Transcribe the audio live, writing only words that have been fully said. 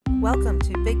Welcome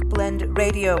to Big Blend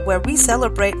Radio, where we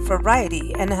celebrate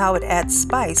variety and how it adds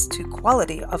spice to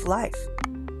quality of life.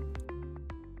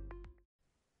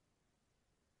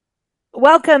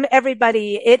 Welcome,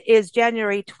 everybody. It is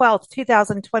January 12th,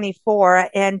 2024,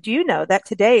 and do you know that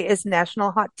today is National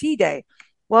Hot Tea Day?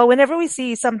 Well, whenever we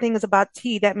see something is about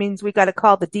tea, that means we got to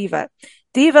call the diva.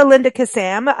 Diva Linda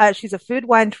Kissam. She's a food,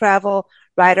 wine, travel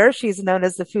writer. She's known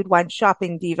as the food, wine,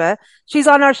 shopping diva. She's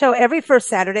on our show every first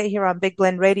Saturday here on Big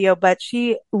Blend Radio, but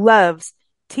she loves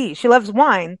tea. She loves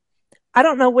wine. I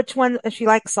don't know which one. She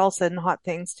likes salsa and hot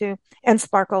things too, and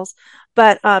sparkles.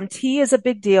 But tea is a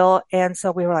big deal. And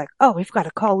so we were like, oh, we've got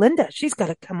to call Linda. She's got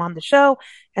to come on the show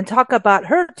and talk about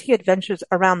her tea adventures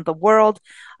around the world.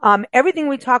 Everything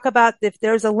we talk about, if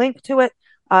there's a link to it,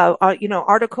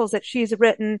 articles that she's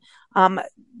written,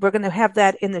 we're going to have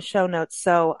that in the show notes.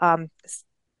 So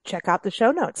check out the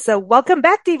show notes. So welcome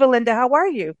back, Diva Linda. How are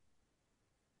you?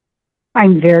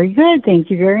 I'm very good.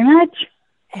 Thank you very much.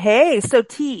 Hey, so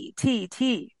tea.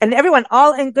 And everyone,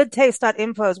 all in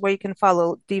goodtaste.info is where you can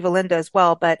follow Diva Linda as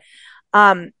well. But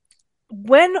I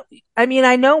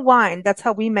know wine, that's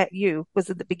how we met you, was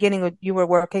at the beginning of you were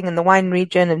working in the wine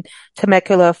region in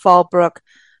Temecula, Fallbrook.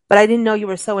 But I didn't know you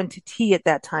were so into tea at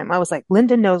that time. I was like,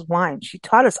 Linda knows wine. She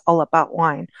taught us all about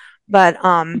wine. But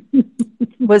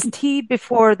was tea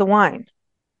before the wine?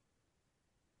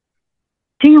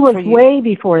 Tea was way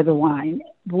before the wine,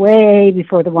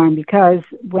 because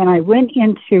when I went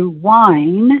into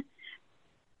wine,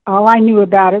 all I knew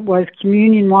about it was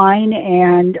communion wine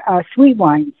and sweet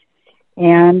wines.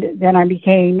 And then I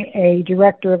became a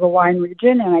director of a wine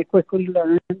region, and I quickly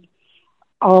learned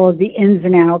all of the ins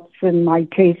and outs, and my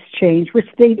tastes changed, which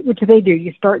they do.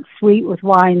 You start sweet with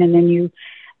wine, and then you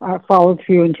follow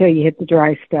through until you hit the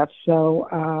dry stuff.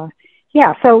 So,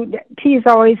 so tea is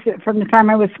always, from the time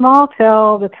I was small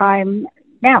till the time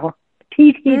now.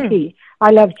 Tea.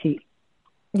 I love tea.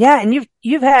 Yeah, and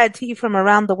you've had tea from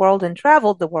around the world and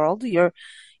traveled the world. How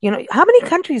many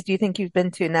countries do you think you've been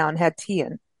to now and had tea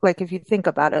in? Like, if you think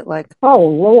about it, like, oh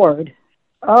Lord,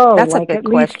 that's like a big at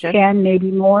question. Least 10, maybe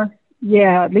more.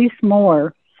 Yeah, at least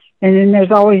more. And then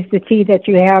there's always the tea that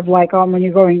you have, like when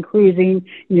you're going cruising,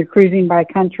 and you're cruising by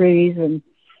countries, and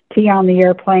tea on the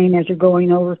airplane as you're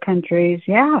going over countries.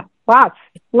 Yeah, lots.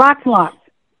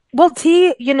 Well,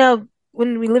 tea,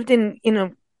 when we lived in,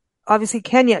 obviously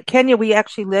Kenya, we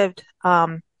actually lived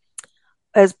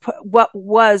as what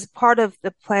was part of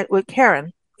the plant. Well,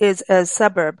 Karen is a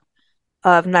suburb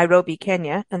of Nairobi,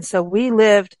 Kenya, and so we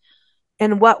lived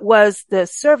in what was the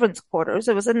servants' quarters.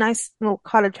 It was a nice little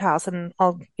cottage house and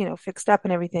all, fixed up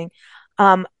and everything.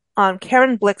 On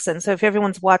Karen Blixen. So if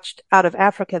everyone's watched Out of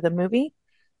Africa, the movie,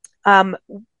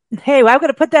 hey, well, I'm going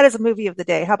to put that as a movie of the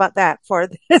day. How about that for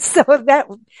this? So that,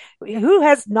 who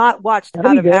has not watched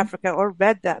Out of Africa or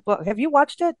read that book? Have you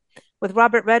watched it with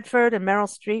Robert Redford and Meryl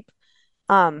Streep?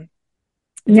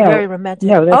 It's very romantic.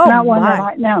 No, that's not one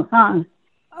that no.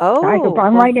 Oh,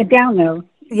 I'm writing it down though.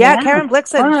 Yeah, Karen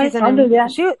Blixen. Right,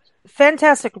 She's a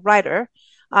fantastic writer.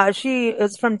 She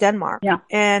is from Denmark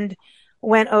and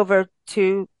went over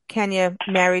to Kenya,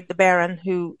 married the Baron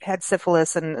who had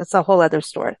syphilis, and it's a whole other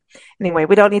story. Anyway,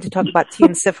 we don't need to talk about tea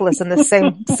and syphilis in the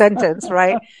same sentence,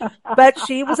 right? But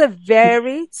she was a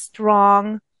very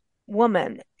strong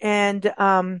woman,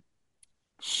 and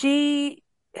she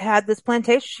had this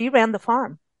plantation. She ran the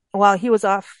farm while he was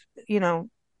off, doing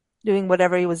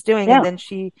whatever he was doing, and then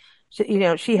she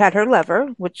had her lover,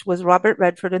 which was Robert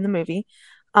Redford in the movie.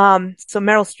 So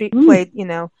Meryl Streep played,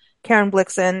 Karen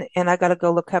Blixen, and I got to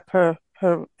go look up her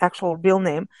actual real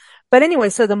name. But anyway,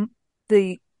 so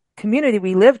the community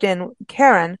we lived in,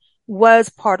 Karen, was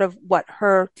part of what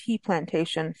her tea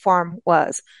plantation farm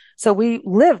was. So we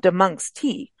lived amongst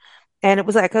tea, and it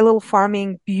was like a little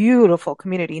farming, beautiful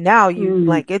community. Now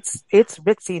it's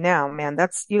ritzy now, man.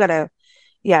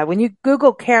 When you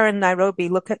Google Karen Nairobi,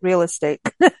 look at real estate.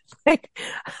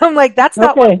 I'm like, that's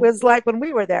not what it was like when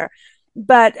we were there.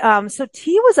 But so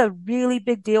tea was a really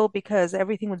big deal because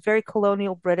everything was very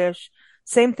colonial British.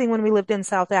 Same thing when we lived in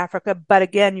South Africa. But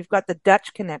again, you've got the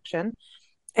Dutch connection,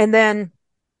 and then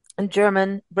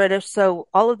German, British. So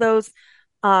all of those,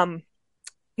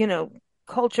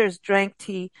 cultures drank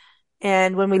tea.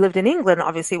 And when we lived in England,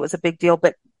 obviously it was a big deal.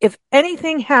 But if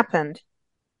anything happened,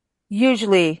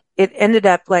 usually it ended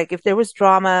up like if there was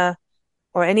drama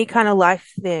or any kind of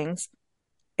life things,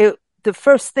 the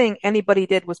first thing anybody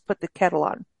did was put the kettle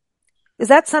on. Is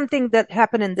that something that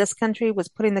happened in this country, was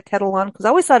putting the kettle on? Because I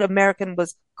always thought American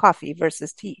was coffee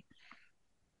versus tea.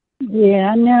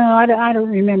 Yeah, no, I don't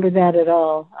remember that at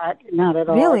all. Not at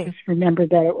all. Really? I just remember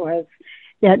that it was.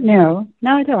 Yeah, no,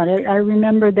 I don't. I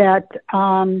remember that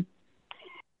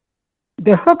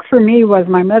the hook for me was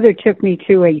my mother took me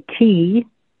to a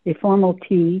formal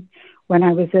tea, when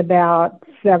I was about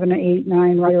 7 or 8,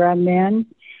 9, right around then.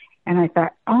 And I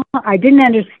thought, oh, I didn't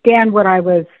understand what I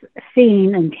was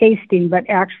seeing and tasting, but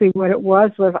actually what it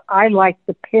was I liked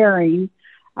the pairing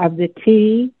of the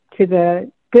tea to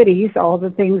the goodies, all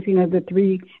the things, the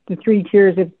three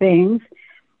tiers of things,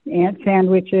 and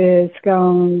sandwiches,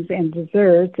 scones, and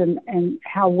desserts, and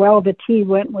how well the tea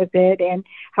went with it, and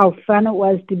how fun it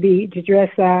was to dress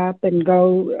up and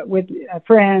go with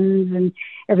friends, and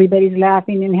everybody's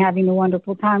laughing and having a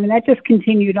wonderful time. And that just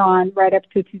continued on right up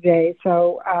to today.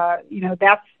 So,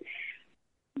 that's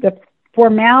the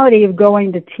formality of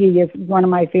going to tea is one of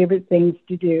my favorite things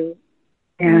to do.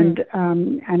 And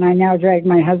I now drag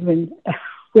my husband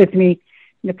with me.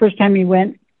 The first time he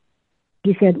went,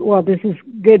 he said, "Well, this is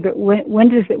good, but when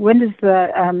does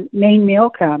the main meal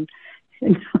come?"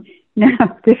 No,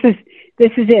 this is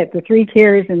it. The 3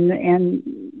 tiers and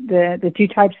the 2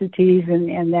 types of teas,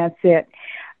 and that's it.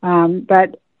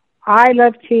 But I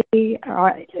love tea.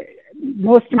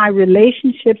 Most of my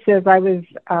relationships as I was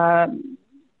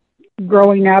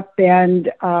growing up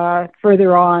and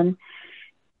further on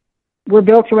were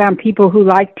built around people who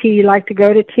like tea, like to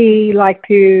go to tea, like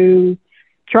to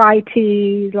try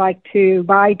tea, like to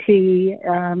buy tea.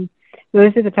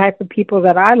 Those are the type of people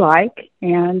that I like,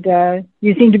 and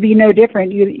you seem to be no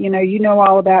different. You know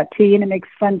all about tea, and it makes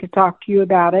fun to talk to you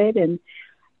about it, and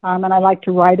I like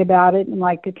to write about it and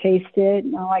like to taste it,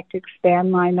 and I like to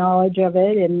expand my knowledge of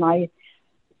it, and my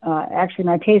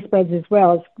taste buds as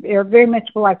well. They're very much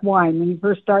like wine. When you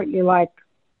first start, you like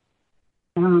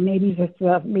maybe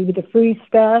the fruity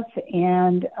stuff,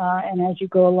 and as you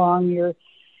go along, your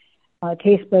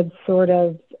taste buds sort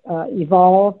of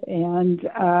evolve, and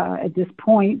at this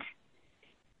point,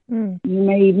 you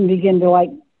may even begin to like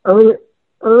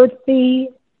earthy,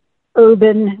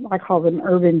 urban, I call them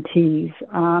urban teas.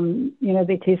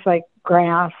 They taste like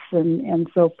grass and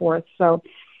so forth. So,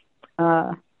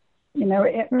 tea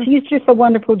is just a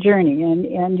wonderful journey,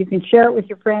 and you can share it with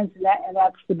your friends, and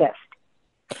that's the best.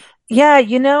 Yeah,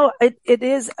 it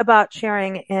is about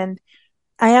sharing, and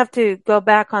I have to go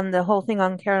back on the whole thing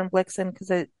on Karen Blixen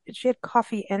because she had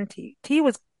coffee and tea. Tea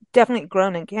was definitely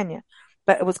grown in Kenya,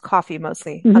 but it was coffee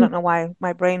mostly. I don't know why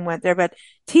my brain went there, but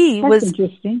tea was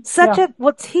interesting.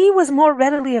 Tea was more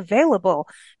readily available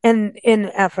in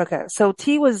Africa. So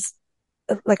tea was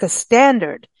like a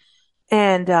standard,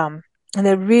 and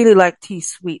they really like tea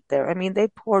sweet there. I mean, they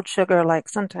poured sugar like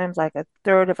sometimes like a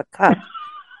third of a cup.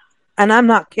 And I'm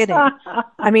not kidding.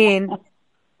 I mean,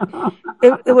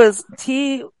 it was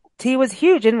tea was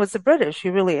huge, and it was the British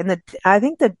who really, and I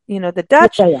think that, the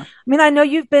Dutch, Yeah. I mean, I know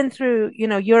you've been through,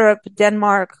 Europe,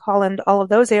 Denmark, Holland, all of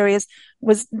those areas.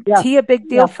 Was tea a big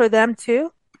deal for them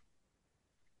too?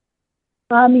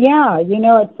 Yeah,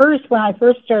 at first, when I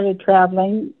first started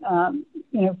traveling,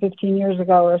 15 years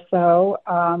ago or so,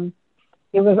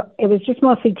 it was just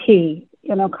mostly tea.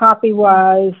 Coffee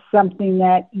was something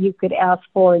that you could ask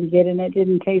for and get, and it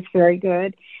didn't taste very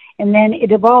good. And then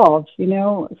it evolved.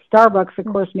 Starbucks, of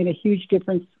course, made a huge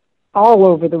difference all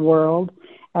over the world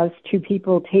as to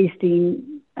people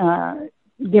tasting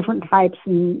different types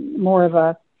and more of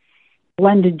a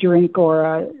blended drink or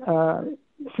a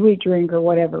sweet drink or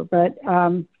whatever. But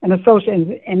and a social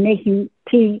and making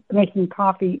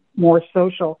coffee more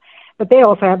social. But they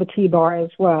also have a tea bar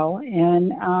as well,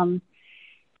 and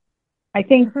I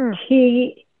think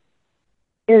tea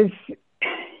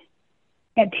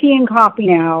and coffee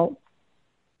now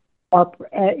are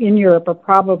in Europe are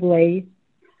probably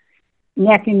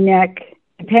neck and neck,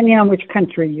 depending on which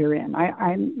country you're in.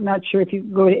 I'm not sure if you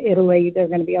go to Italy, they're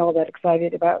going to be all that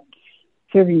excited about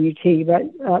serving you tea, but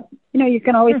you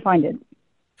can always find it.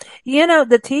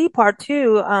 The tea part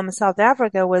too. South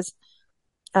Africa was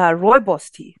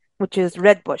rooibos tea, which is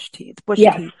red bush tea. It's bush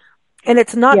tea, and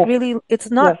it's not really.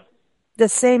 It's not the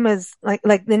same as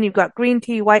like then you've got green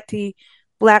tea, white tea,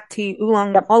 black tea,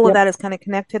 oolong. All of that is kind of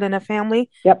connected in a family.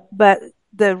 But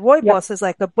the rooibos is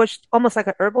like a bush, almost like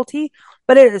a herbal tea,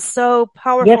 but it is so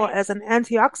powerful as an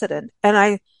antioxidant, and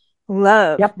I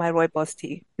love my rooibos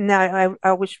tea. Now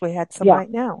I wish we had some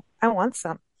right now. I want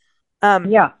some. I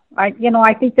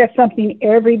think that's something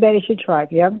everybody should try.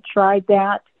 If you haven't tried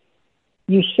that,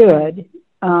 you should.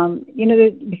 Because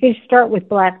you start with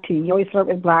black tea. You always start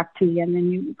with black tea, and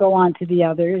then you go on to the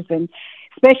others. And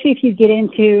especially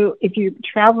if you're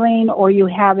traveling or you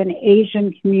have an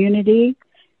Asian community,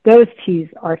 those teas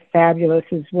are fabulous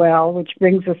as well, which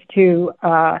brings us to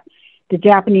the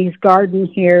Japanese garden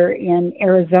here in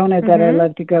Arizona that I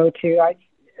love to go to.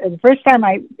 The first time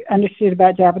I understood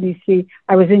about Japanese tea,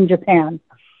 I was in Japan.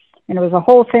 and it was a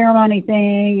whole ceremony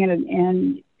thing,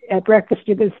 and at breakfast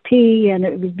it was tea, and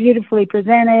it was beautifully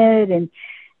presented, and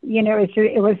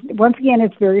it was, once again,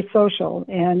 it's very social,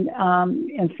 and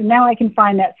so now I can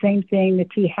find that same thing: the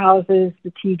tea houses,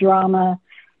 the tea drama,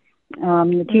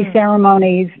 the tea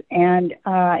ceremonies, and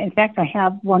in fact, I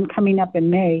have one coming up in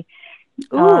May,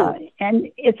 and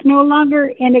it's no longer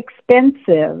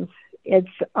inexpensive. It's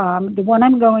the one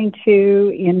I'm going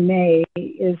to in May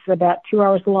is about 2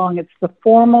 hours long. It's the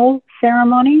formal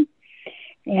ceremony,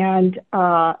 and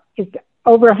it's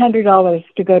over $100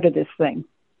 to go to this thing.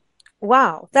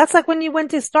 Wow. That's like when you went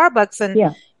to Starbucks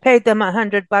and paid them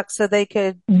 $100 so they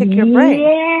could pick your brain.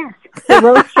 Yes. The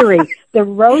roastery. The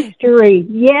roastery.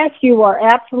 Yes, you are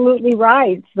absolutely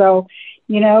right. So,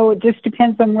 it just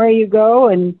depends on where you go,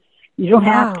 and you don't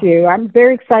have to. I'm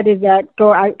very excited that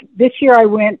this year I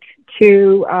went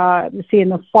to, in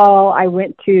the fall, I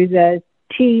went to the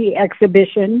tea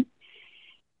exhibition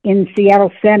in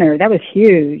Seattle Center. That was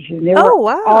huge. And they were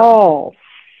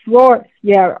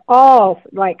all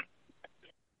like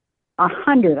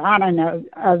 100, I don't know,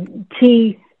 of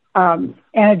tea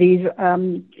entities,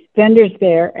 vendors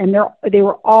there, and they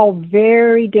were all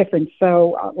very different.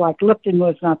 So, like Lipton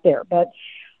was not there, but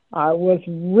was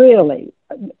really,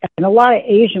 and a lot of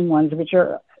Asian ones, which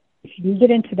are, if you get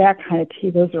into that kind of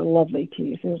tea, those are lovely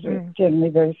teas. Those are generally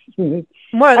very smooth.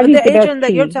 More the Asian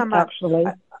that you're talking about actually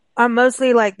are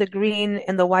mostly like the green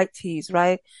and the white teas,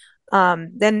 right?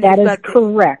 Then that is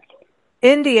correct.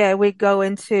 India, we go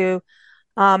into.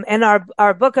 And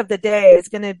our book of the day is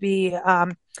going to be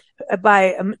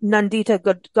by Nandita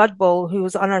Godbole,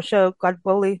 who's on our show,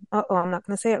 Godbole. I'm not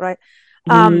going to say it right.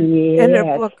 In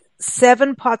her book,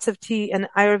 7 Pots of Tea, an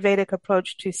Ayurvedic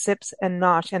Approach to Sips and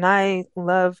Nosh. And I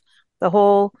love the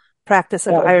whole practice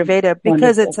of Ayurveda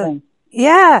because it's they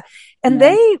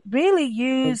really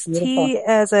use tea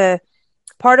as a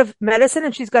part of medicine,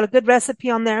 and she's got a good recipe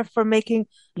on there for making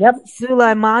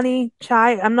Sulaimani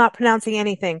chai. I'm not pronouncing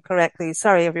anything correctly.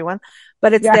 Sorry, everyone,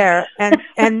 but it's there. And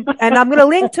I'm going to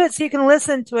link to it so you can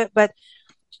listen to it. But,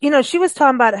 she was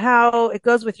talking about how it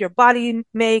goes with your body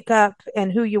makeup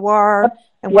and who you are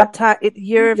and what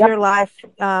year of your life,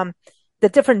 the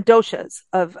different doshas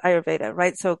of Ayurveda,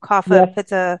 right? So Kapha,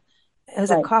 Pitta,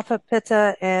 Kapha,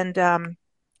 Pitta, and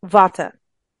Vata.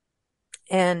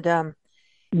 And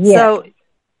so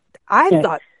I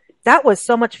thought that was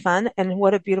so much fun, and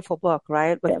what a beautiful book,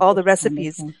 right? With all the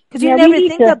recipes. Because you never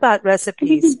think about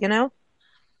recipes,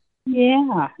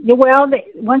 Yeah. Well,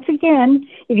 once again,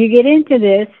 if you get into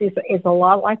this, it's a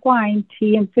lot like wine.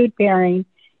 Tea and food pairing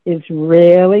is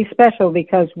really special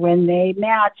because when they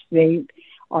match, they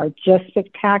are just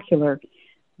spectacular.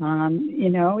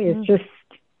 It's just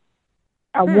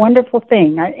a wonderful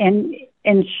thing.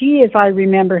 And she, as I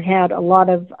remember, had a lot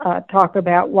of talk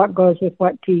about what goes with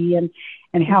what tea and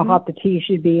how hot the tea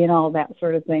should be and all that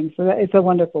sort of thing. So it's a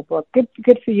wonderful book.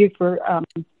 Good for you for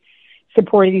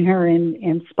supporting her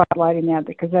and spotlighting that,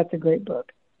 because that's a great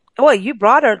book. Well, you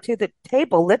brought her to the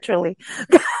table, literally.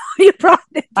 You brought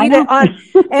Nandita on,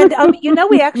 and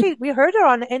we heard her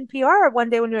on NPR one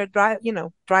day when we were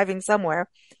driving somewhere.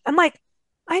 I'm like,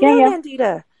 I know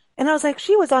Nandita, and I was like,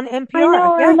 she was on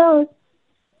NPR. I know.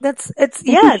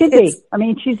 She should be. I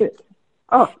mean,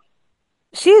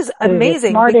 she's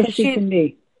amazing. Smart as she can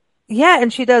be. Yeah,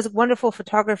 and she does wonderful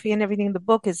photography and everything. The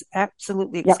book is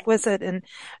absolutely exquisite. And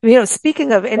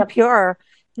speaking of NPR,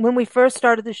 when we first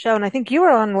started the show, and I think you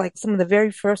were on like some of the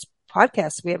very first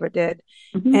podcasts we ever did,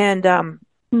 and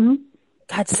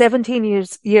God, 17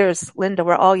 years, Linda.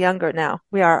 We're all younger now.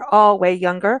 We are all way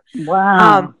younger.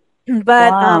 Wow.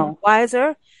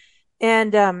 Wiser.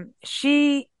 And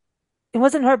it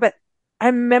wasn't her, but I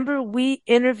remember we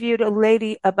interviewed a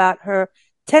lady about her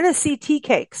Tennessee tea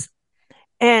cakes,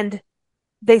 and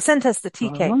they sent us the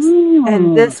tea cakes,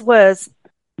 and this was,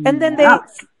 and then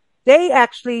they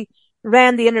actually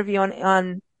ran the interview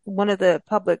on one of the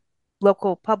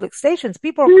local public stations.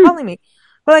 People were calling me.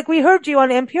 But like, we heard you on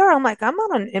NPR. I'm like, I'm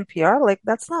not on NPR. Like,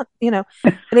 that's not,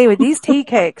 Anyway, these tea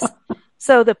cakes.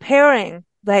 So the pairing,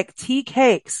 like tea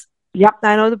cakes. Yep.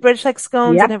 I know the British like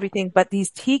scones and everything, but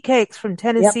these tea cakes from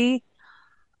Tennessee.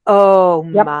 Oh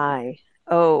my.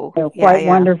 Oh, they're quite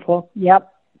wonderful.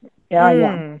 Yep.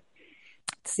 Yeah.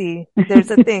 See,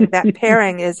 there's a thing. That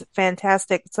pairing is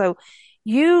fantastic. So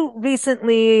you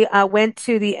recently went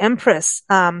to the Empress.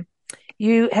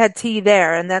 You had tea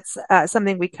there, and that's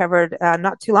something we covered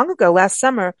not too long ago, last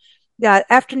summer.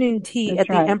 Afternoon tea at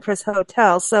the Empress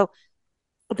Hotel. So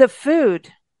the food,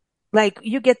 like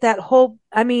you get that whole,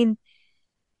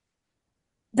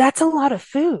 that's a lot of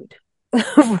food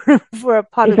for a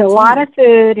pot of tea. It's a lot of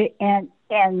food, and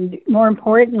and more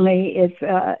importantly, it's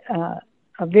a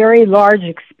very large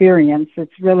experience.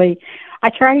 It's really, I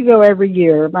try to go every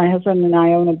year. My husband and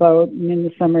I own a boat, and in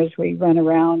the summers we run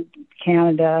around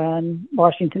Canada and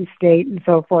Washington State and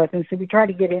so forth. And so we try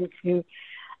to get into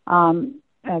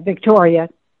Victoria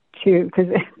too, because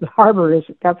the harbor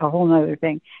that's a whole other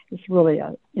thing. It's really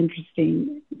an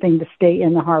interesting thing to stay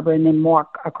in the harbor and then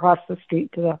walk across the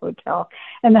street to the hotel.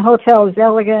 And the hotel is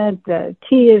elegant. The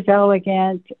tea is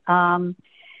elegant. The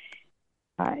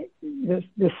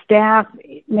staff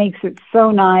makes it so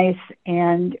nice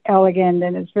and elegant,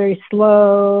 and it's very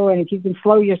slow. And if you can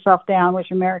slow yourself down,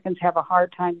 which Americans have a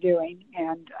hard time doing,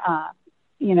 and I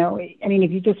mean,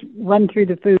 if you just run through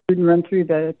the food and run through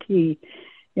the tea,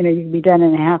 you can be done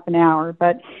in a half an hour.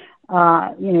 But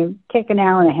take an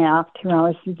hour and a half, 2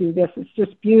 hours to do this. It's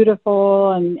just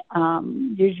beautiful, and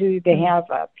usually they have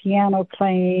a piano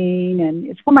playing, and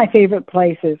it's one of my favorite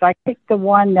places. I picked the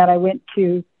one that I went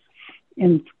to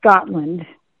in Scotland.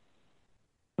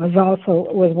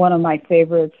 Was one of my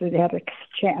favorites. It had a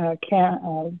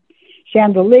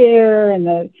chandelier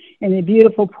and the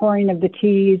beautiful pouring of the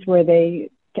teas where I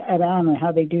don't know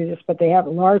how they do this, but they have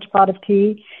a large pot of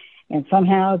tea, and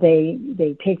somehow they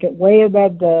take it way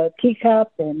above the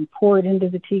teacup and pour it into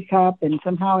the teacup, and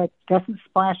somehow it doesn't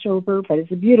splash over, but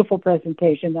it's a beautiful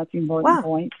presentation. That's the important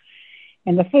point.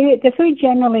 And the food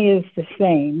generally is the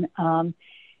same.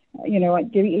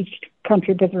 Each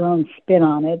country puts their own spin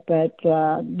on it, but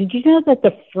did you know that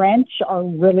the French are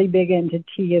really big into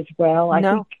tea as well?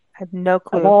 No, I have no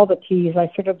clue. Of all the teas, I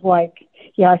sort of like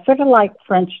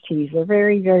French teas. They're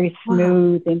very, very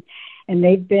smooth, and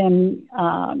they've been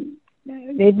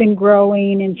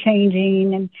growing and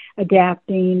changing and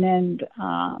adapting, and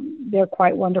they're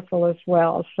quite wonderful as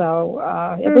well. So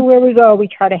everywhere we go, we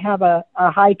try to have a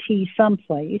high tea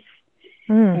someplace.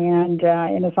 And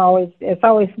it's always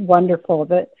wonderful.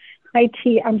 The high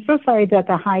tea. I'm so sorry that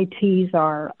the high teas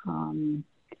are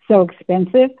so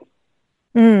expensive.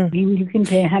 I mean, you can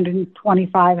pay $125,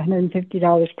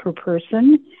 $150 per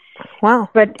person. Wow!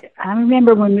 But I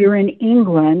remember when we were in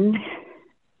England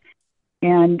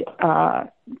and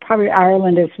probably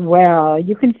Ireland as well.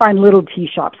 You can find little tea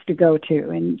shops to go to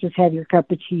and just have your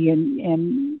cup of tea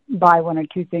and buy one or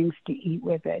two things to eat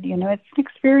with it. It's an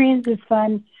experience. It's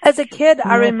fun. As a kid,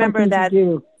 I remember that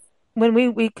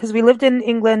when because we lived in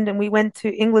England and we went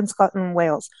to England, Scotland, and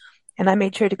Wales, and I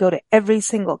made sure to go to every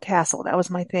single castle. That was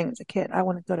my thing as a kid. I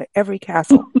wanted to go to every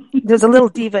castle. There's a little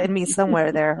diva in me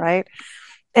somewhere there, right?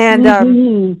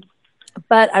 And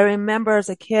but I remember as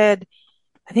a kid,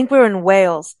 I think we were in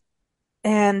Wales,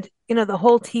 and the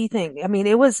whole tea thing. I mean,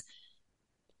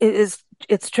 it's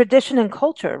tradition and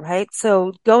culture, right?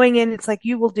 So going in, it's like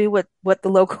you will do what the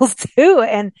locals do.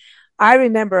 And I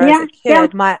remember as a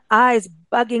kid, my eyes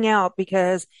bugging out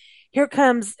because here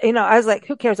comes, I was like,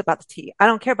 who cares about the tea? I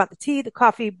don't care about the tea, the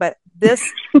coffee, but this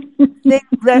thing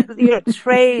that,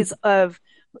 trays of,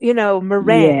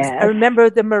 meringues. Yes. I remember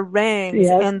the meringues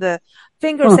and the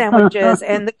finger sandwiches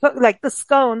and the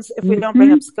scones. If we don't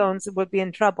bring up scones, it would be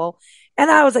in trouble.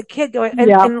 And I was a kid going,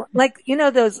 and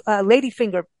those lady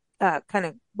finger kind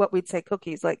of what we'd say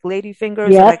cookies, like lady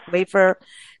fingers, or like wafer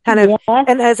kind of.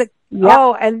 And as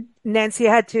and Nancy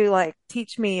had to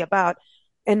teach me about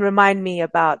and remind me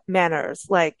about manners.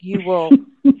 Like you will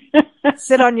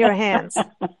sit on your hands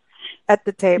at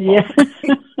the table.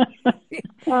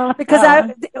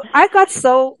 Because I got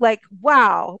so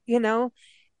wow,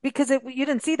 because you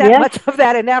didn't see that much of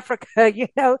that in Africa,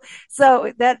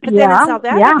 So then in South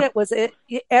Africa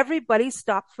everybody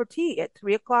stopped for tea at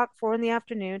 3:00, 4 in the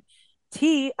afternoon.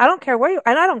 Tea. I don't care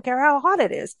and I don't care how hot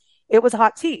it is. It was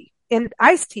hot tea and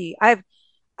iced tea. I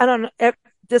don't know.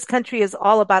 This country is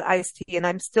all about iced tea, and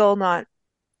I'm still not.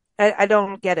 I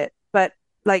don't get it, but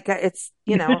it's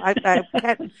I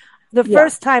can't. The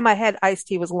first time I had iced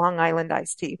tea was Long Island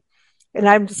iced tea. And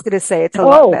I'm just going to say it's a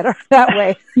lot better that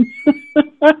way.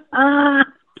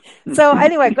 So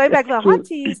anyway, going back to the hot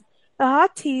teas,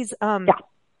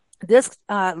 this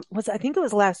I think it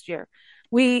was last year.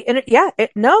 Wow,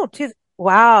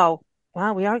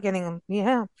 we are getting them.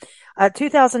 Yeah.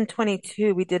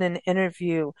 2022, we did an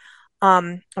interview,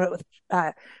 with,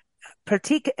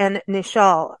 Pratik and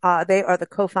Nishal. They are the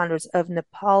co-founders of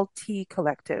Nepal Tea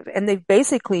Collective, and they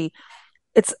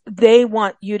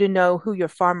want you to know who your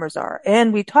farmers are.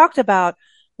 And we talked about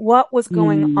what was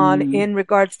going on in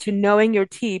regards to knowing your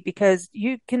tea, because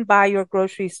you can buy your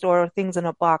grocery store things in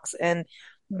a box, and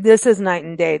this is night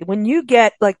and day. When you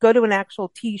go to an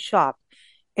actual tea shop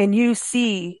and you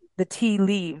see the tea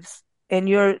leaves and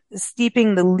you're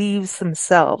steeping the leaves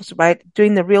themselves, right?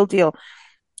 Doing the real deal.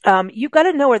 You got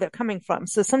to know where they're coming from.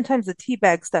 So sometimes the tea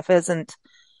bag stuff isn't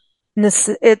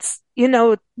It's,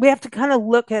 we have to kind of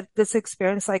look at this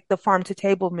experience like the farm to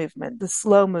table movement, the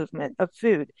slow movement of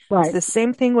food. It's Right, the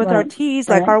same thing with our right, teas,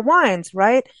 like right. our wines,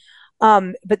 right?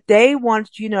 But they want,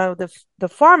 the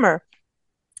farmer,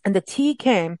 and the tea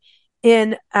came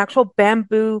in actual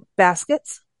bamboo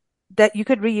baskets that you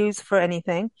could reuse for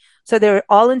anything. So they're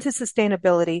all into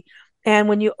sustainability. And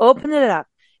when you open it up,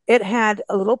 it had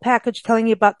a little package telling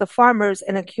you about the farmers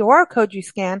and a QR code you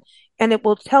scan, and it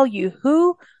will tell you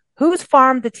whose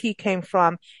farm the tea came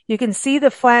from. You can see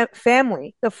the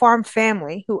family, the farm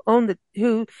family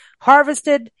who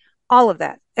harvested all of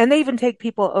that. And they even take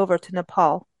people over to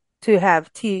Nepal to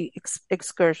have tea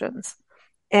excursions.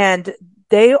 And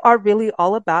they are really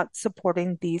all about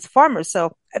supporting these farmers.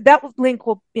 So that link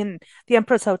will in the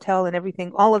Empress Hotel and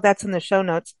everything. All of that's in the show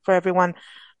notes for everyone.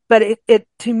 But it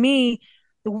to me,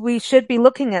 we should be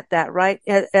looking at that, right?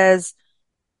 As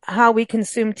how we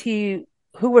consume tea,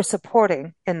 who we're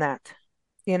supporting in that,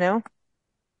 you know?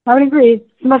 I would agree.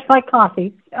 It's much like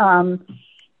coffee,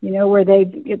 where they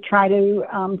try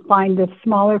to find the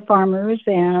smaller farmers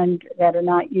and that are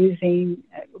not using,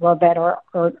 well, that are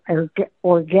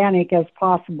organic as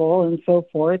possible and so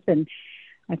forth. And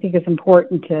I think it's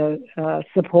important to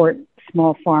support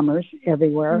small farmers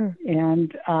everywhere.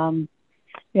 Mm. And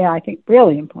yeah, I think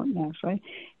really important actually.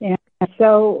 And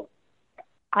so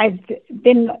I've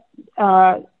been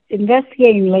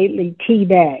investigating lately tea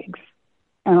bags.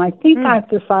 And I think I've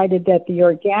decided that the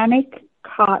organic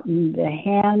cotton, the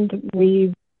hand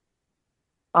weave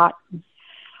cotton,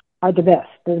 are the best.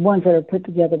 The ones that are put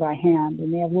together by hand,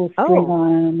 and they have a little string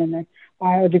on them, and they're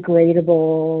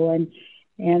biodegradable.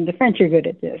 And the French are good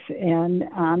at this. And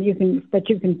you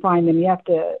can find them. You have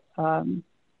to,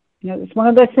 it's one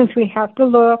of those things we have to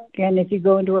look. And if you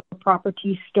go into a proper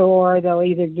tea store, they'll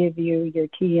either give you your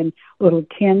tea in little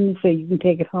tins so you can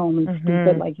take it home and steep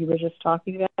it, like you were just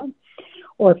talking about.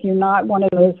 Or if you're not one of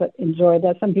those that enjoy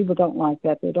that, some people don't like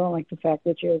that. They don't like the fact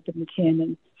that you open the tin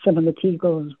and some of the tea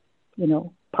goes,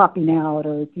 popping out.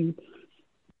 Or if you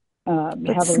have a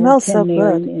little tin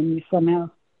there and you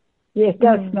somehow, yeah, it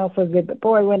does smell so good. But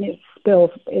boy, when it spills,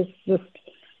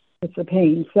 it's a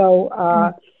pain.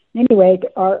 So anyway,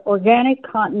 our organic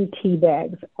cotton tea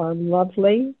bags are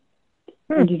lovely,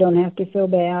 and you don't have to feel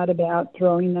bad about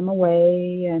throwing them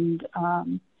away. And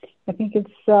I think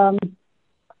it's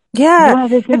Yeah. one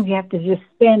of the things you have to just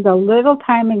spend a little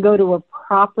time and go to a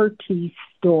proper tea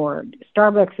store.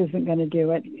 Starbucks isn't going to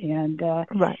do it, and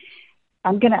Right.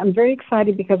 I'm very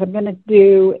excited because I'm going to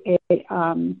do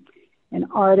an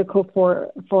article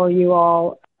for you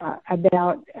all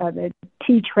about the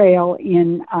tea trail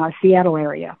in Seattle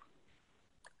area.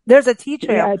 There's a tea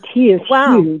trail. Yeah, tea is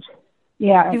huge.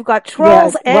 Yeah, you've got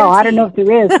trolls and well, tea. I don't know if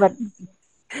there is, but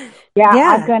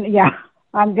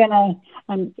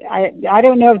I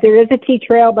don't know if there is a tea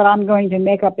trail, but I'm going to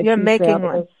make up a tea trail. You're making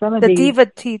one. The Diva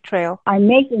Tea Trail. I'm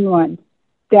making one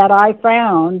that I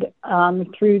found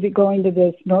through going to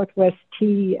this Northwest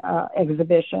Tea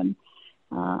exhibition.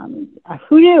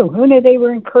 Who knew? Who knew they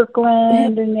were in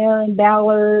Kirkland and they're in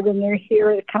Ballard and they're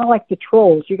here? It's kind of like the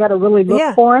trolls. You got to really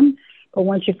look for them, but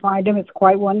once you find them, it's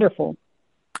quite wonderful.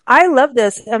 I love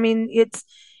this. I mean,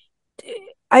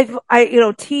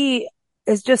 tea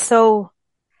is just so.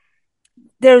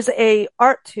 There's a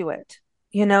art to it,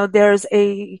 there's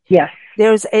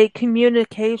a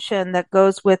communication that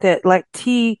goes with it. Like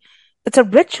tea, it's a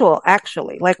ritual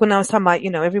actually. Like when I was talking about,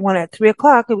 everyone at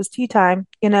 3:00, it was tea time,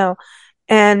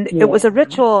 and it was a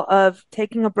ritual of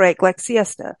taking a break, like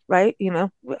siesta, right? You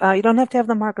don't have to have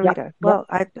the margarita. Yep. Well,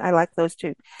 I like those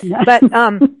too, but,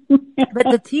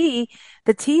 but the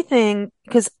tea thing,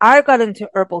 because I got into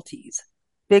herbal teas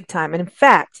big time. And in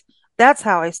fact, that's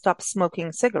how I stopped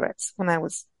smoking cigarettes when I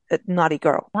was a naughty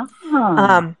girl.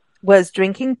 Was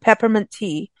drinking peppermint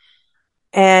tea,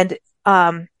 and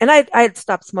I had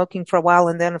stopped smoking for a while,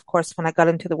 and then of course when I got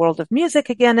into the world of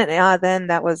music again, and then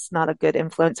that was not a good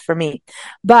influence for me.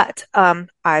 But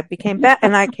I became back,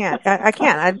 and I can't.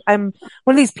 I'm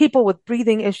one of these people with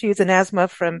breathing issues and asthma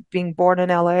from being born in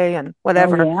LA and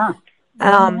whatever.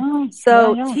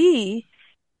 Tea,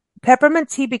 peppermint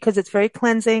tea, because it's very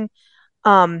cleansing.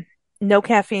 No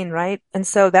caffeine, right? And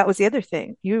so that was the other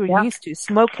thing. You were used to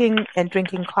smoking and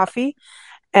drinking coffee.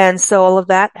 And so all of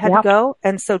that had to go.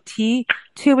 And so tea,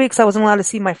 2 weeks, I wasn't allowed to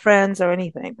see my friends or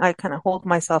anything. I kind of hold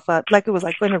myself up like it was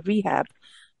like going to rehab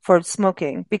for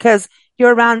smoking, because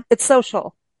you're around, it's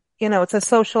social, it's a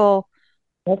social,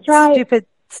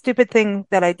 stupid thing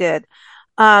that I did.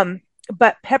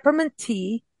 But peppermint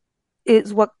tea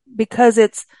is because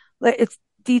it's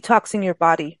detoxing your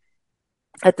body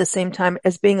at the same time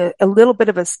as being a little bit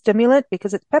of a stimulant,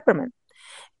 because it's peppermint.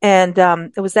 And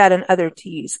it was that and other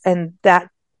teas, and that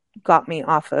got me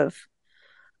off of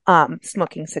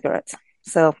smoking cigarettes.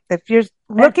 So if you're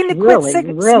That's looking to quit really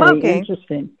smoking,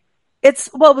 interesting.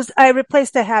 I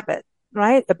replaced a habit,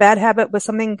 right? A bad habit with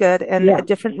something good and a Yeah,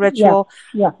 different yeah, ritual.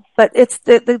 yeah. But it's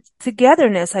the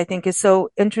togetherness, I think, is so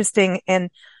interesting. And,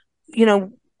 you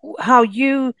know, how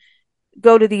you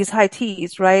go to these high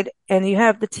teas, right? And you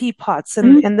have the teapots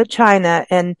Mm-hmm. and the china,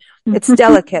 and it's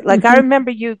delicate. Like I Mm-hmm.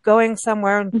 remember you going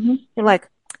somewhere and Mm-hmm. you're like,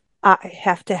 I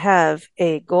have to have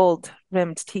a gold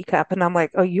rimmed teacup. And I'm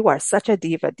like, oh, you are such a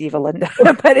diva, Linda.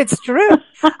 But it's true.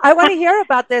 I want to hear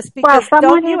about this Well, because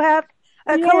don't someone you is, have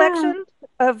a yeah, collection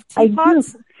of I do.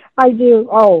 teapots? I do.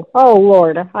 Oh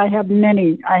Lord. I have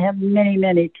many. I have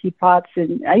many teapots,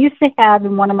 and I used to have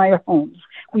in one of my homes.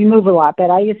 We move a lot, but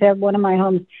I used to have one of my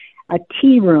homes a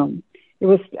tea room. It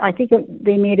was. I think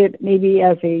they made it maybe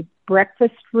as a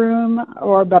breakfast room,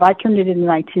 but I turned it into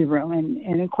my tea room,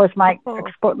 and of course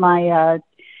Oh, my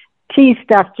tea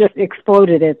stuff just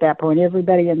exploded at that point.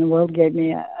 Everybody in the world gave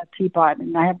me a teapot,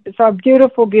 and I have so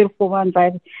beautiful ones.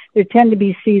 They tend to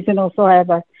be seasonal, so I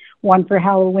have one for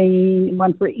Halloween,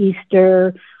 one for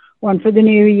Easter, one for the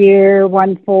New Year,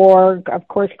 one for, of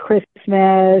course,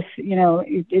 Christmas. You know,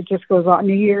 it just goes on.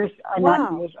 New Year's, not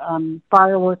New wow. Year's,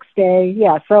 fireworks day.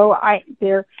 Yeah, so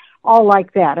they're all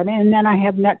like that. I mean, and then I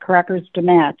have nutcrackers to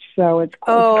match, so it's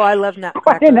Oh, I love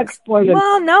quite an nutcrackers. explosion.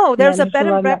 Well, no, Yeah, there's a don't you bed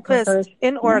and love nutcrackers? breakfast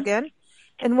in Yeah. Oregon,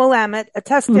 in Willamette, a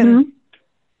Tuscan Mm-hmm.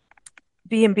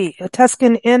 B&B, a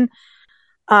Tuscan in,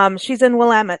 she's in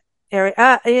Willamette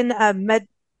area, in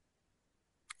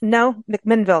no,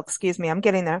 McMinnville, excuse me. I'm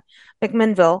getting there.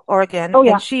 McMinnville, Oregon. Oh And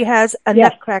yeah. she has a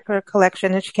Yes. nutcracker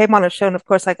collection and she came on a show. And of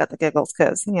course I got the giggles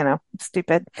because,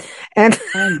 stupid. And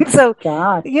Oh my so,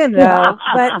 God.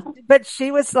 but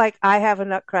she was like, I have a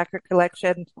nutcracker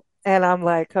collection. And I'm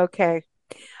like, okay.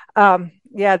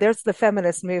 Yeah, there's the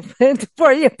feminist movement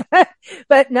for you.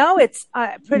 But no, it's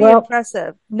pretty Well,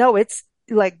 impressive. No, it's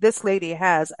like this lady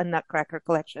has a nutcracker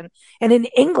collection. And in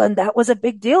England, that was a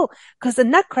big deal because the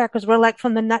nutcrackers were like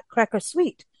from the Nutcracker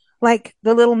Suite, like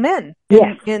the little men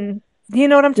yes. do you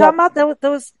know what I'm talking Yep. about?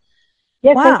 Those,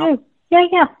 Yes, I wow. do. Yeah,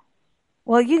 yeah,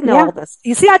 Well, you know yeah. all this.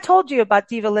 You see, I told you about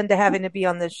Diva Linda having to be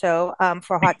on this show,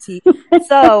 for hot tea.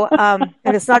 So, and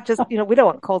it's not just, we don't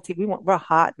want cold tea. We're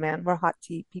hot, man. We're hot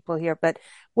tea people here. But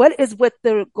what is with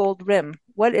the gold rim?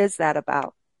 What is that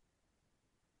about?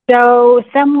 So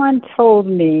someone told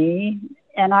me,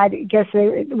 and I guess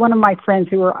one of my friends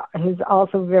who's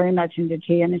also very much into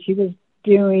tea, and she was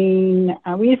doing.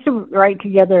 We used to write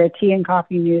together a tea and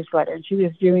coffee newsletter, and she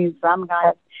was doing some kind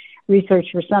of research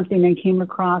for something, and came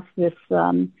across this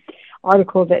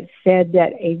article that said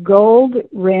that a gold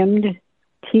rimmed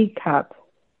teacup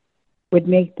would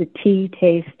make the tea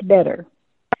taste better.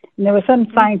 And there was some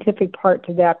scientific part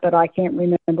to that, but I can't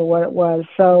remember what it was.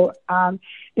 So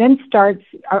then starts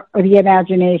the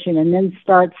imagination, and then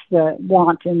starts the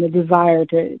want and the desire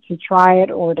to try it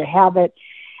or to have it.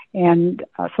 And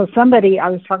so I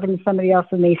was talking to somebody else,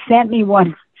 and they sent me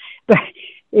one. But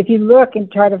if you look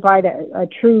and try to find a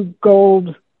true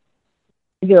gold,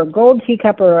 either a gold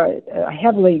teacup or a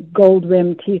heavily gold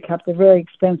rimmed teacup, they're very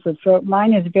expensive. So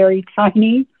mine is very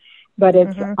tiny, but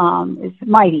it's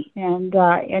mighty, and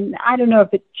I don't know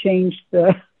if it changed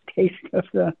the taste of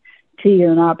the tea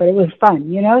or not, but it was fun.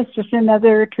 It's just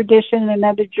another tradition,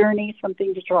 another journey,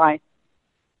 something to try.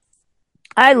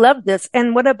 I love this.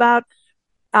 And what about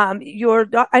your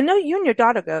daughter? I know you and your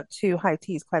daughter go to high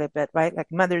teas quite a bit, right?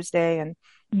 Like Mother's Day, and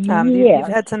you've Yes,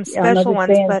 had some on special Mother's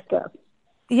ones, Day and but stuff.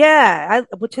 yeah,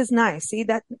 which is nice. See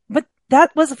that, but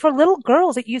that was for little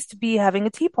girls. It used to be having a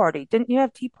tea party. Didn't you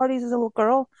have tea parties as a little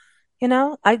girl? You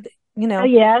know, I, you Oh, know,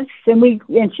 yes,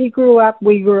 and she grew up.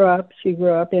 She grew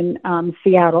up in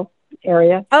Seattle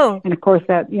area, oh, and of course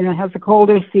that has a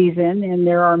colder season, and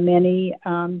there are many.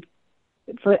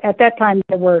 At that time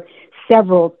there were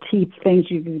several tea things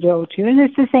you could go to, and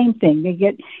it's the same thing. They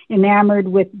get enamored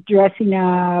with dressing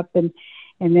up, and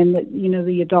then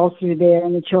the adults are there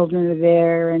and the children are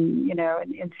there, and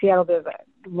in Seattle there's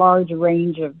a large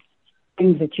range of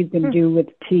things that you can hmm, do with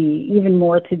tea, even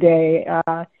more today.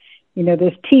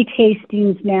 There's tea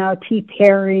tastings now, tea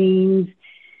pairings,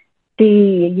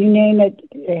 tea, you name it.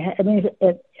 I mean,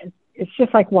 it's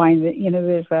just like wine.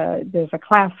 There's a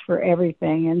class for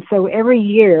everything, and so every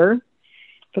year,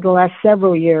 for the last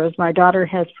several years, my daughter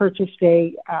has purchased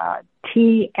a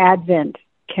tea advent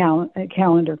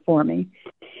calendar for me,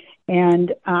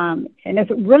 and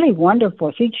it's really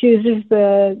wonderful. She chooses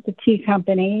the tea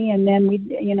company, and then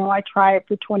I try it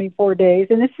for 24 days,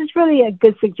 and this is really a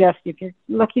good suggestion if you're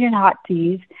looking at hot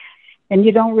teas and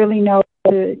you don't really know,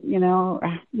 you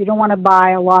don't want to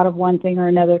buy a lot of one thing or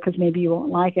another because maybe you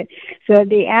won't like it. So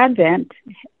the Advent,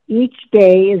 each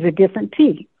day is a different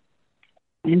tea.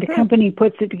 And the company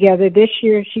puts it together. This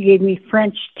year she gave me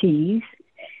French teas.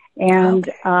 And,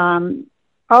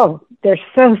 they're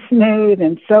so smooth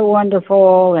and so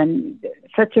wonderful and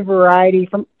such a variety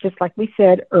from, just like we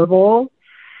said, herbal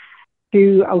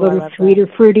to a little sweeter,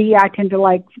 fruity. I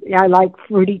like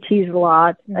fruity teas a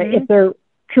lot. If they're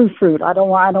true fruit. I don't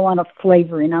want a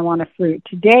flavoring. I want a fruit.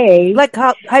 Today, like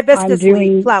hibiscus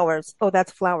leaf flowers. Oh,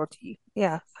 that's flower tea.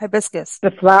 Yeah, hibiscus.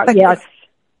 The flower, yes.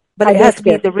 But hibiscus. It has to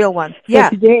be the real one. So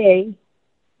today,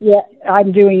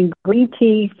 I'm doing green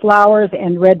tea, flowers,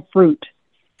 and red fruit.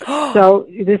 So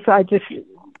this, it's going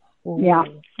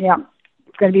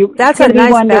to be, that's a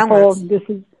nice wonderful.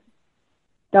 Balance.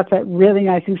 That's a really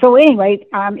nice thing. So anyway,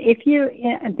 if you're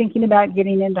thinking about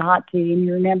getting into hot tea and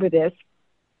you remember this,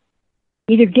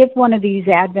 either give one of these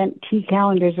Advent tea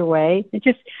calendars away and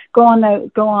just go on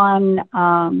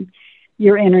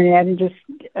your internet and just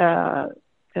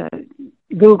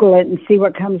Google it and see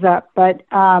what comes up. But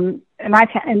and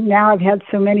now I've had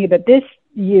so many, but this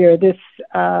year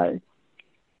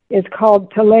is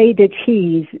called Palais de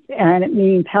Teas, and it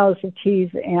means Palace of Teas,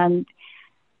 and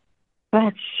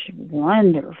such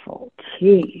wonderful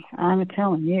tea, I'm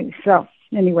telling you. So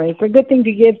anyway, it's a good thing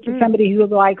to give to somebody who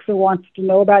likes or wants to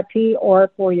know about tea,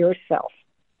 or for yourself.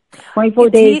 24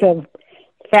 days of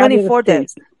fabulous 24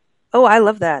 days. Tea. Oh, I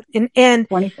love that. And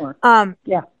 24.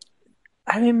 Yeah.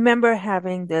 I remember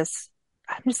having this.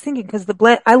 I'm just thinking because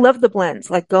I love the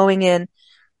blends, like going in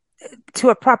to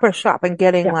a proper shop and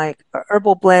getting like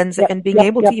herbal blends and being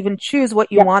able to even choose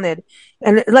what you wanted.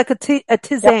 And like a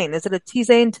tisane. Is it a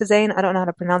tisane? I don't know how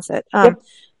to pronounce it.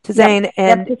 Tisane.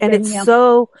 And it's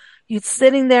so, you're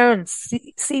sitting there and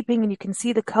seeping and you can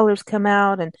see the colors come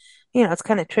out and, it's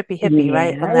kind of trippy hippie,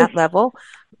 right? On that level.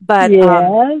 But,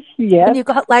 and you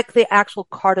got like the actual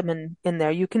cardamom in there.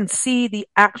 You can see the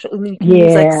actual, you can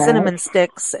use like cinnamon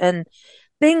sticks and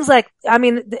things like,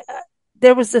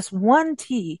 there was this one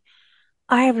tea.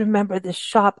 I remember this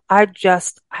shop. I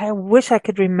wish I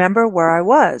could remember where I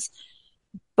was,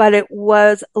 but it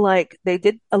was like they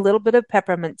did a little bit of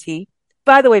peppermint tea.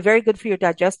 By the way, very good for your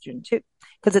digestion too,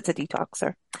 because it's a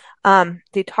detoxer,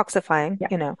 detoxifying,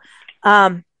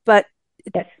 but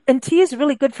and tea is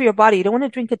really good for your body. You don't want to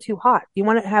drink it too hot. You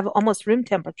want to have almost room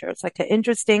temperature. It's like an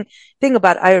interesting thing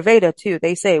about Ayurveda too.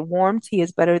 They say warm tea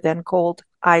is better than cold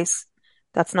ice.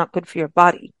 That's not good for your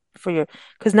body.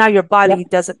 Because now your body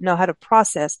doesn't know how to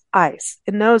process ice.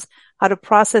 It knows how to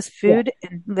process food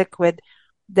and liquid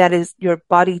that is your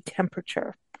body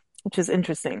temperature, which is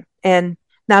interesting. And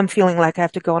now I'm feeling like I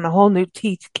have to go on a whole new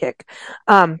tea kick.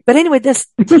 But anyway, this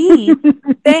tea,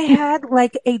 they had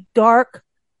like a dark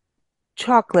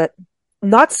chocolate,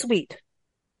 not sweet,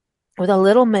 with a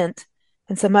little mint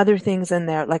and some other things in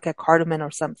there, like a cardamom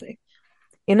or something.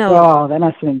 Oh, that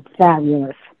must have been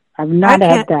fabulous. I've not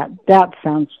had that. That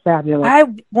sounds fabulous. I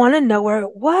want to know where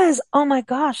it was. Oh my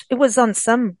gosh. It was on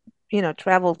some,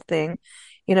 travel thing,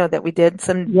 that we did,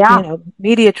 some,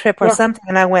 media trip or something.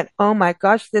 And I went, oh my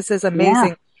gosh, this is amazing.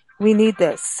 Yeah. We need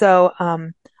this. So,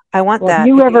 I want that. If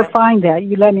you ever find that,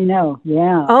 you let me know.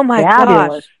 Yeah. Oh my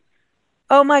gosh.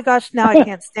 Oh my gosh. Now I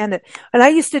can't stand it. And I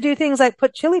used to do things like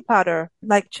put chili powder,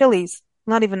 like chilies,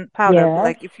 not even powder. But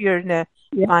like if you're in a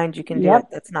bind, you can do it.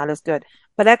 That's not as good.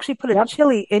 But actually put a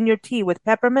chili in your tea with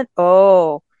peppermint.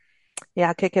 Oh,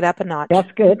 yeah, kick it up a notch.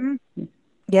 That's good. Mm-hmm.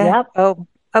 Yeah. Yep. Oh,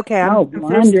 okay. I'm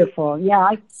wonderful. thirsty.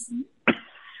 Yeah.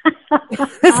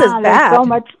 This is bad. There's so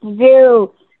much to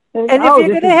do. And if you're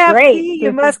going to have tea,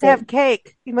 you must have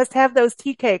cake. You must have those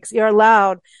tea cakes. You're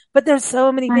allowed. But there's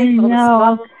so many things.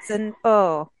 And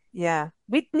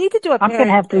we need to do a pairing. I'm going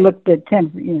to have to look at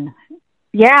 10.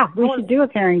 Yeah, we should do a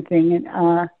pairing thing.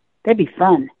 And that'd be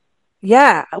fun.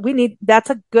 Yeah, that's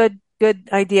a good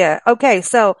idea. Okay.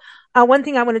 So, one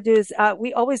thing I want to do is,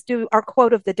 we always do our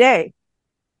quote of the day.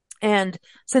 And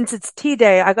since it's tea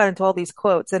day, I got into all these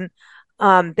quotes and,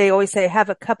 they always say, have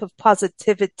a cup of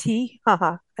positivity.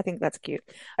 Haha. I think that's cute.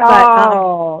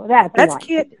 But, that's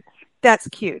cute. That's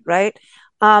cute, right?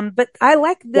 But I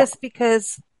like this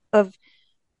because of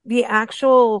the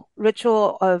actual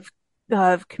ritual of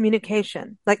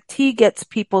communication. Like tea gets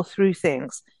people through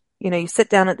things. You sit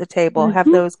down at the table, have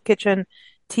those kitchen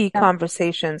tea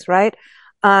conversations, right?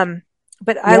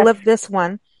 But I love this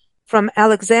one from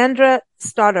Alexandra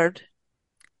Stoddard.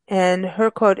 And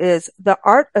her quote is, the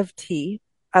art of tea.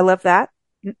 I love that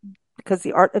because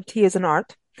the art of tea is an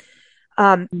art.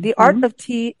 The art of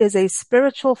tea is a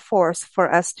spiritual force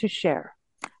for us to share.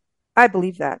 I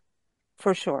believe that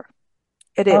for sure.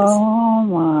 It is. Oh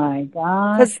my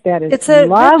gosh, Because that is it's a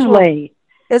ritual, lovely.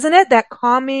 isn't it? That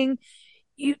calming,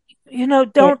 you,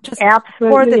 It don't just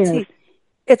pour absolutely the is. tea.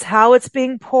 It's how it's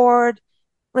being poured.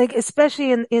 Like,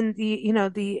 especially in the,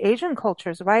 the Asian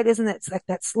cultures, right? Isn't it? It's like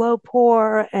that slow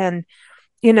pour and,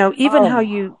 even how Oh,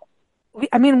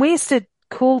 I mean, we used to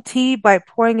cool tea by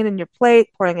pouring it in your plate,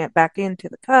 pouring it back into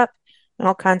the cup and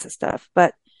all kinds of stuff.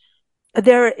 But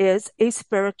there is a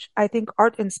I think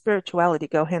art and spirituality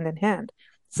go hand in hand.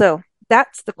 So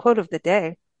that's the quote of the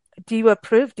day. Do you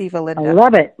approve, Diva I Linda?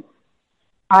 love it.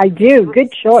 I do.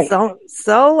 Good choice.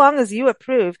 So long as you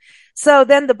approve. So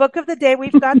then the book of the day,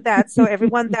 we've got that. So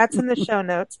everyone, that's in the show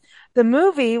notes. The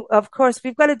movie, of course,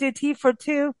 we've got to do Tea for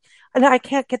Two. And I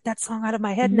can't get that song out of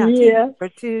my head now. Tea Yeah. for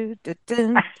Two.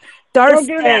 Doris Don't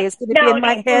do Day that. is going to be No, in don't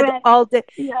my do head that. all day.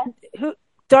 Yeah. Who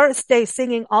Doris Day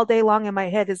singing all day long in my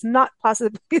head is not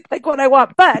possibly like what I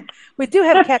want. But we do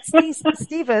have Cat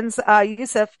Stevens,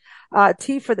 Yusuf,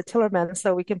 Tea for the Tillerman,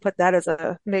 so we can put that as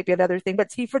maybe another thing. But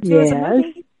Tea for Two as a Yes.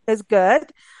 movie is good.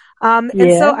 And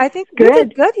so Yes. I think we did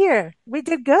Good. good here. We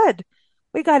did good.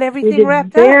 We got We everything did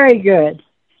wrapped up. very good.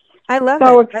 I love So it.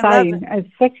 I love it. exciting. It's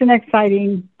such an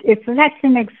exciting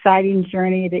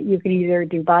journey that you can either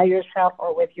do by yourself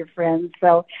or with your friends.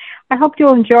 So I hope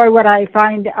you'll enjoy what I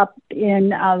find up in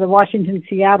the Washington,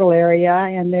 Seattle area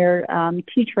and their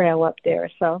tea trail up there.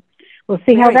 So we'll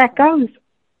see how Very that cool. goes.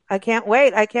 I can't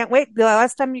wait. I can't wait. The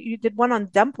last time you did one on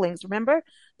dumplings, remember?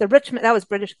 The Richmond, that was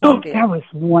British Oh, Columbia. that was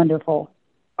wonderful.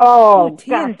 Ooh, Oh, tea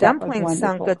gosh, and that was dumplings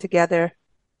sound good wonderful. together.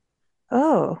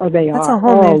 Oh, Oh, they that's a are.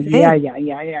 whole new Oh, yeah, thing. yeah,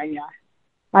 yeah, yeah, yeah.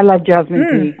 I love jasmine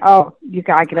tea. Mm. Oh,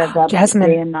 I could have that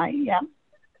day Jasmine. and night. Yeah.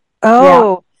 Yeah.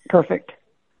 Oh, Perfect.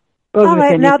 Goes all with right.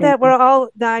 anything. Now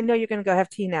I know you're going to go have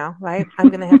tea now, right? I'm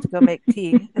going to have to go make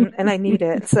tea and I need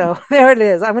it. So there it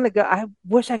is. I'm going to go. I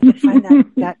wish I could find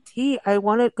that tea. I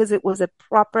want it because it was a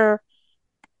proper,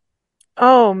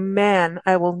 oh man,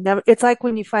 I will never, it's like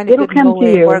when you find a It'll good come to mole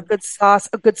or a you. good sauce,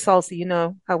 a good salsa, you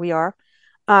know how we are.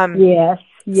 Um, Yes,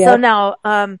 so yes. now,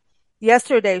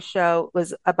 yesterday's show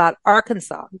was about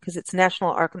Arkansas because it's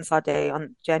National Arkansas Day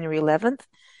on January 11th.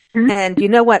 Hmm? And you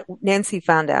know what Nancy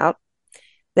found out?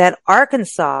 That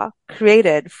Arkansas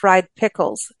created fried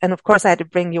pickles. And of course, I had to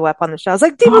bring you up on the show. I was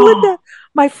like, Diva Linda,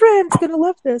 my friend's going to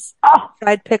love this. Oh,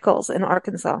 Fried pickles in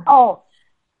Arkansas. oh,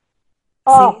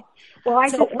 See? oh. Well, I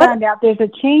So just what? found out there's a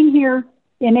chain here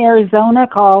in Arizona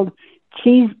called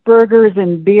Cheeseburgers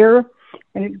and Beer,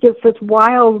 and it gets such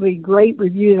wildly great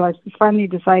reviews. I finally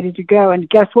decided to go, and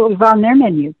guess what was on their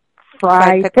menu? Fried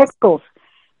Fried pickles. pickles.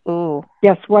 Ooh,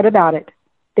 Guess what about it?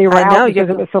 They were I out know you're because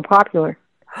it going. was so popular.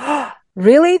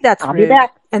 Really? That's I'll be rude.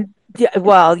 back. And yeah,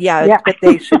 well, yeah, Yeah, but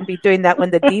they shouldn't be doing that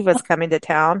when the diva's coming to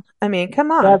town. I mean,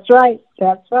 come on. that's right.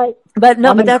 That's right. But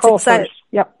no, I'm but in Culver's.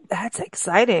 Yep, that's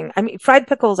exciting. I mean, fried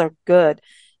pickles are good.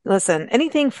 Listen,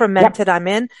 anything yep. fermented, I'm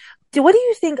in. What do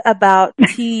you think about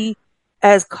tea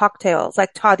as cocktails,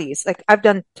 like toddies? Like I've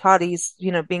done toddies,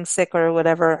 being sick or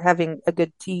whatever, having a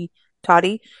good tea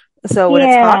toddy. So when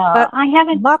it's hot, Yeah, but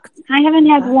mock, I haven't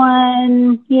had uh,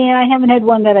 one. Yeah, I haven't had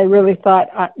one that I really thought,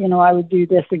 I would do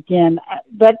this again.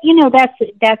 But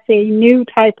that's a new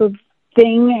type of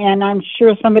thing, and I'm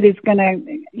sure somebody's gonna,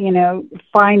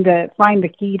 find the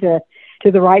key to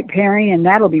the right pairing, and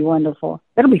that'll be wonderful.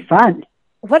 That'll be fun.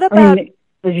 what I about, mean,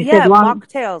 as you said, yeah,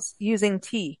 mocktails using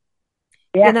tea,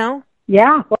 you yeah, know?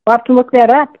 yeah. We'll have to look that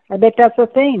up. I bet that's a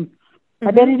thing.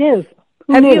 I bet hmm it is.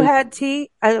 Who Have you knew? had tea?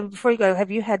 Before you go,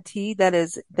 have you had tea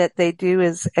that they do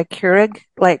is a Keurig?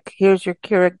 Like, here's your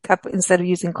Keurig cup. Instead of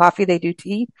using coffee, they do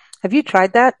tea. Have you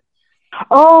tried that?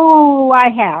 Oh, I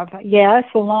have. Yes,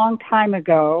 a long time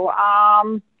ago.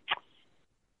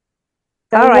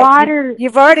 The All right, water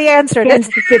you've already answered it. tends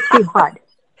to get too hot.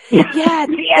 Yeah,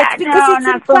 Yeah, that's because no, it's in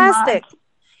not so much. plastic.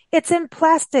 It's in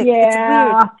plastic. It's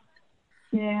weird. Yeah,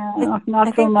 I, yeah, not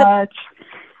I so think much.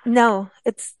 no,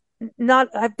 it's not.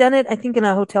 I've done it, I think, in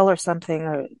a hotel or something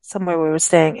or somewhere we were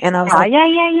staying. And I was Yeah, like, yeah,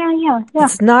 yeah, yeah, yeah, yeah.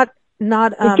 it's not,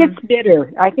 It gets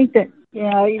bitter. I think that,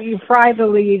 you fry the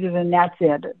leaves and that's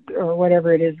it, or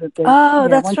whatever it is that oh,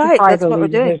 that's once you right. fry That's the what we're leaves,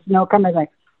 doing. there's no coming back.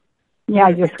 Yeah, And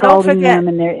you're don't scalding forget,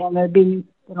 them they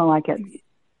don't like it.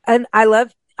 and I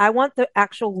want the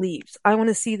actual leaves. I want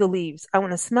to see the leaves. I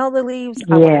want to smell the leaves.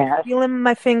 I want to Yes. feel them in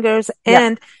my fingers.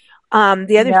 Yep. And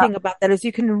the other Yep. thing about that is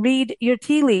you can read your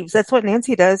tea leaves. That's what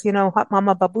Nancy does. Hot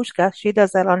Mama Babushka. She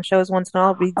does that on shows once in a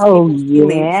while, reads Oh, people's tea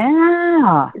leaves.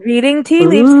 yeah. Reading tea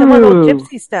leaves. Come on, old Ooh.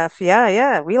 gypsy stuff. Yeah,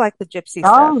 yeah. We like the gypsy Oh,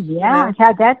 stuff. yeah, I've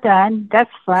had that done. That's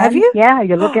Have fun. you? Yeah,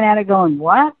 you're looking at it going,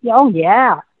 what? Oh,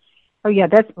 yeah. Oh, yeah,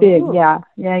 that's big. Ooh. Yeah.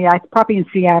 Yeah, yeah. It's probably in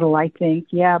Seattle, I think.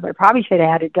 Yeah, but probably should have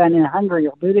had it done in Hungary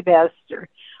or Budapest or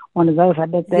one of those. I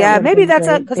bet that Yeah, would have maybe been that's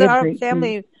great. because They have our great food.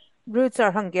 family roots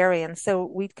are Hungarian, so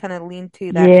we kind of lean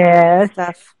to that kind of Yes,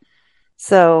 stuff.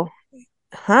 So,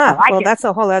 I like well, it. that's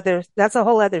a whole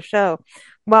other show.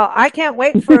 Well, I can't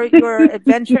wait for your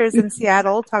adventures in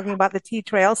Seattle talking about the tea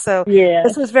trail. So this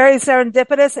Yes, was very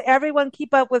serendipitous. Everyone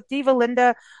keep up with Diva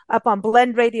Linda up on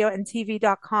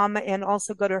blendradioandtv.com and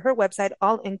also go to her website,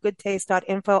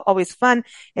 allingoodtaste.info. Always fun.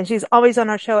 And she's always on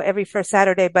our show every first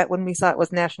Saturday. But when we saw it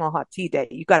was National Hot Tea Day,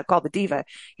 you got to call the Diva.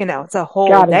 It's a whole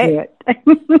gotta do day. it.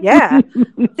 Yeah.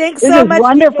 Thanks This so is much, Diva.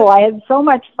 wonderful. I had so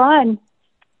much fun.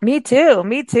 Me too.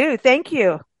 Me too. Thank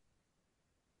you.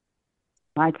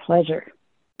 My pleasure.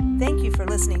 Thank you for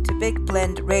listening to Big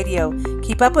Blend Radio.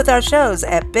 Keep up with our shows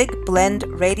at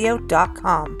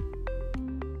bigblendradio.com.